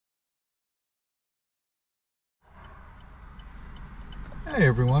Hey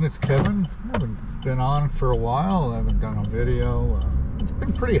everyone, it's Kevin. I haven't been on for a while. I haven't done a video. It's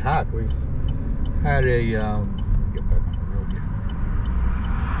been pretty hot. We've had a get back on the road here.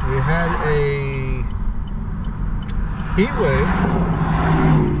 We had a heat wave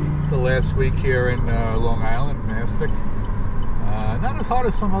the last week here in Long Island, Mastic. Not as hot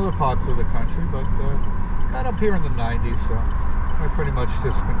as some other parts of the country, but got up here in the 90s. So I pretty much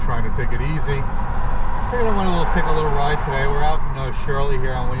just been trying to take it easy. Figured I want to take a little ride today. We're out in Shirley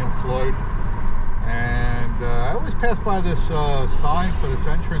here on Floyd, and I always pass by this sign for this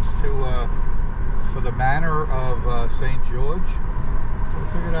entrance to for the Manor of St. George. So I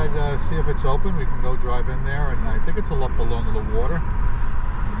figured I'd see if it's open. We can go drive in there, and I think it's up along the water.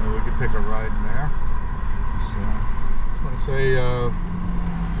 And we could take a ride in there. So I just want to say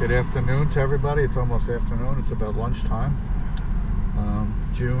good afternoon to everybody. It's almost afternoon. It's about lunchtime.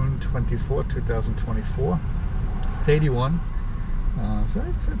 June 24, 2024. It's 81, so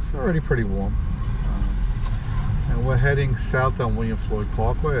it's already pretty warm. And we're heading south on William Floyd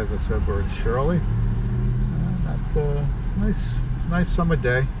Parkway. As I said, we're in Shirley. Nice summer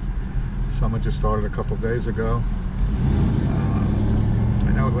day. Summer just started a couple of days ago.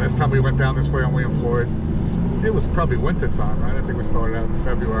 I know the last time we went down this way on William Floyd, it was probably winter time, right? I think we started out in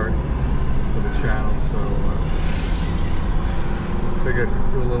February for the channel, so figured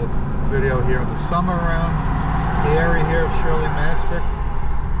do a little video here in the summer around the area here of Shirley, Mastic.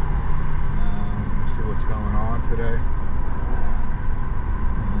 See what's going on today.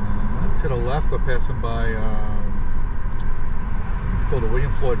 To the left, we're passing by, it's called the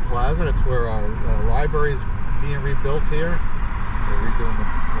William Floyd Plaza. That's where our library is being rebuilt here. We're redoing the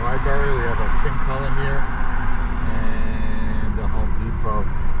library. We have a King Cullen here and a Home Depot.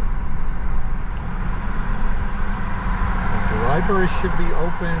 The library should be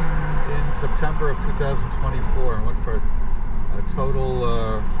open in September of 2024. I went for a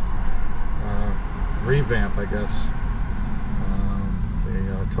total revamp, I guess.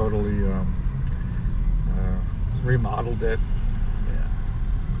 They totally remodeled it. Yeah.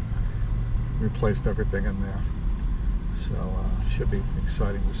 Replaced everything in there. So should be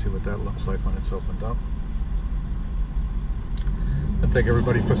exciting to see what that looks like when it's opened up. I thank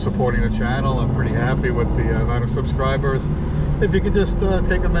everybody for supporting the channel. I'm pretty happy with the amount of subscribers. If you could just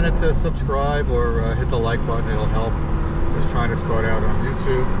take a minute to subscribe or hit the like button, it'll help. Just trying to start out on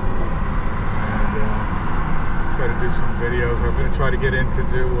YouTube and try to do some videos. I'm going to try to get in to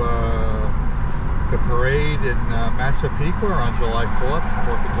do the parade in Massapequa on July 4th,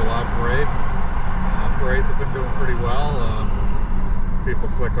 4th of July parade. Parades have been doing pretty well. People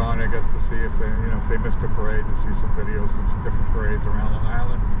click on it, I guess, to see if they, if they missed a parade, to see some videos of some different parades around Long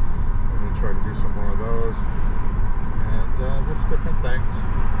Island. I'm going to try to do some more of those, and just different things.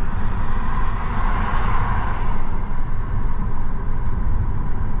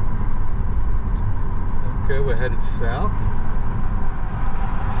 Okay, we're headed south.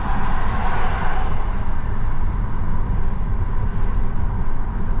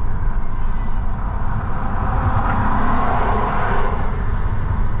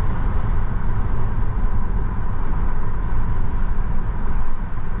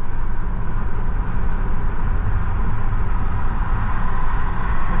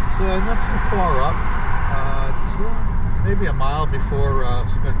 Not too far up. It's maybe a mile before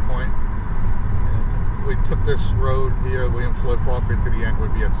Smith Point. If we took this road here, William Floyd Parkway, to the end,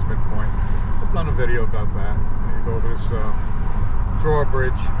 would be at Smith Point. I've done a video about that. You go over this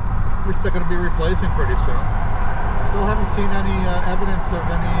drawbridge, which they're going to be replacing pretty soon. Still haven't seen any evidence of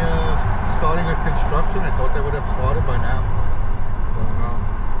any starting of construction. I thought they would have started by now. Don't know.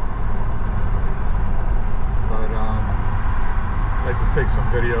 But I'd like to take some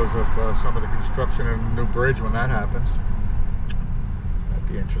videos of some of the construction of the new bridge when that happens. That'd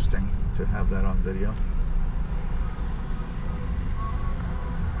be interesting to have that on video.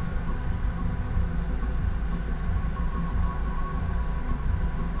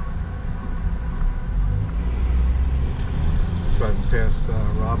 Driving past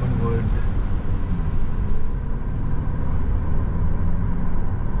Robinwood.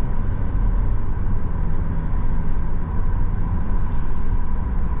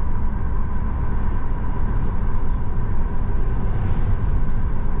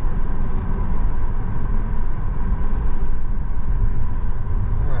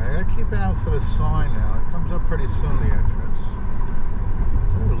 Out for the sign now. It comes up pretty soon, the entrance.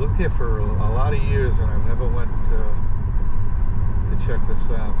 So I've lived here for a lot of years and I've never went to check this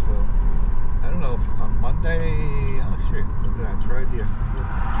out. So I don't know if on Monday. Oh shit, look at that, it's right here.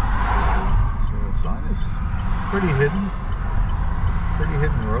 So the sign is pretty hidden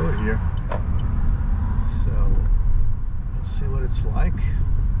road here. So see what it's like.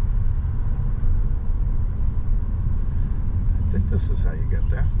 I think this is how you get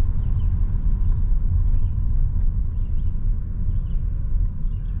there.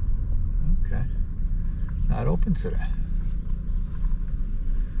 Okay. Not open today.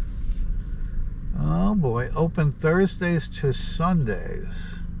 Oh boy, open Thursdays to Sundays,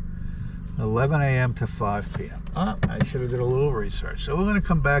 11 a.m. to 5 p.m. Oh, I should have did a little research. So we're going to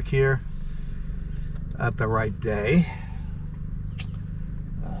come back here at the right day.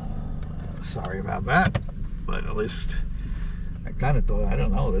 Sorry about that, but at least I kind of thought, I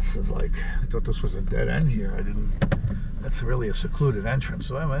don't know, this is like, I thought this was a dead end here. I didn't, that's really a secluded entrance.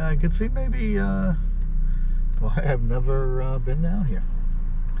 So I mean, I could see maybe, well, I have never been down here.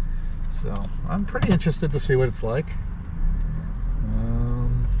 So I'm pretty interested to see what it's like.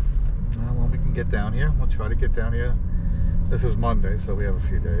 When we can get down here, we'll try to get down here. This is Monday, so we have a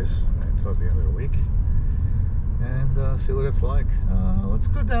few days towards the end of the week, and see what it's like. Let's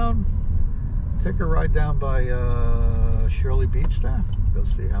go down, take a ride down by Shirley Beach there. Go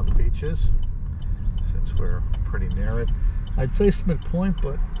see how the beach is, since we're pretty near it. I'd say Smith Point,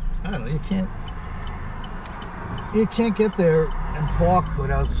 but I don't know. You can't get there and park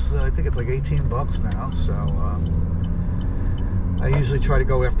without, I think it's like 18 bucks now, so I usually try to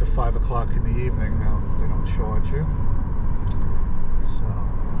go after 5 o'clock in the evening. Now they don't charge you, so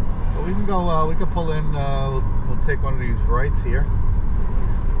but we can go, we can pull in, we'll take one of these rights here,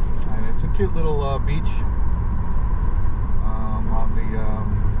 and it's a cute little beach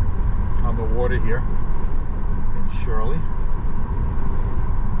on the water here in Shirley.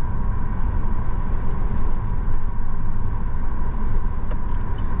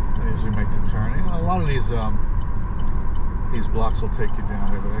 Usually make the turn. You know, a lot of these blocks will take you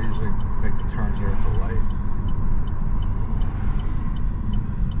down there, but I usually make the turn here at the light.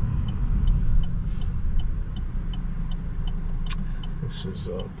 This is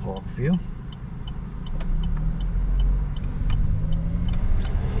Park View.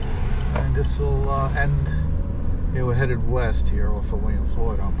 And this will end, here we're headed west here off of William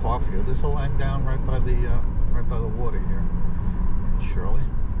Floyd on Park View. This will end down right by the water here in Shirley.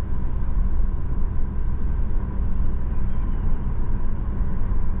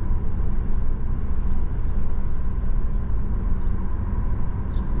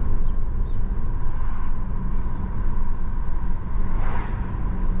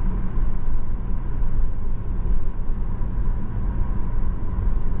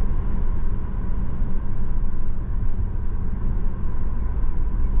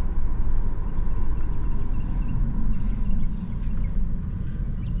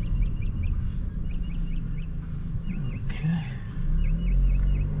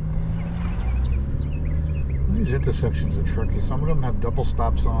 These intersections are tricky. Some of them have double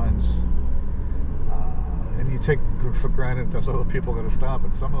stop signs, and you take for granted there's other people going to stop,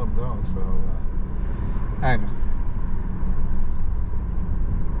 and some of them don't. So, I know.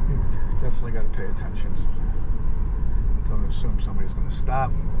 You definitely got to pay attention. Don't assume somebody's going to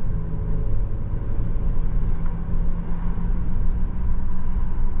stop.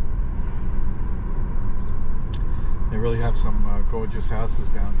 They really have some gorgeous houses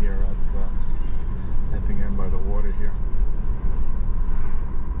down here at the end by the water here.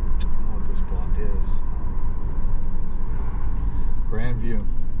 I don't know what this block is. Grand View.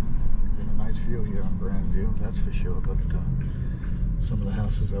 Get a nice view here on Grand View, that's for sure. But some of the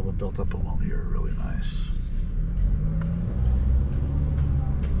houses that were built up along here are really nice.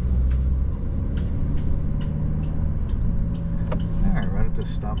 Alright, right at this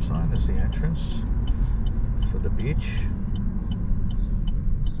stop sign is the entrance for the beach.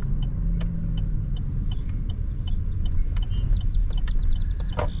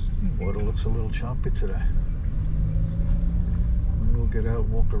 Water looks a little choppy today. We'll get out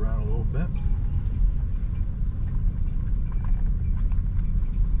and walk around a little bit.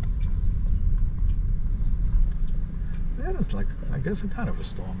 Yeah, it's like, I guess, a kind of a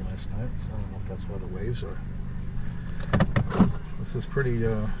storm last night, so I don't know if that's why the waves are. This is pretty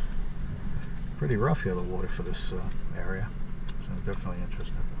rough here, the water for this area. So definitely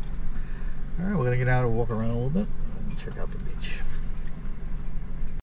interesting. All right, we're gonna get out and walk around a little bit and check out the beach.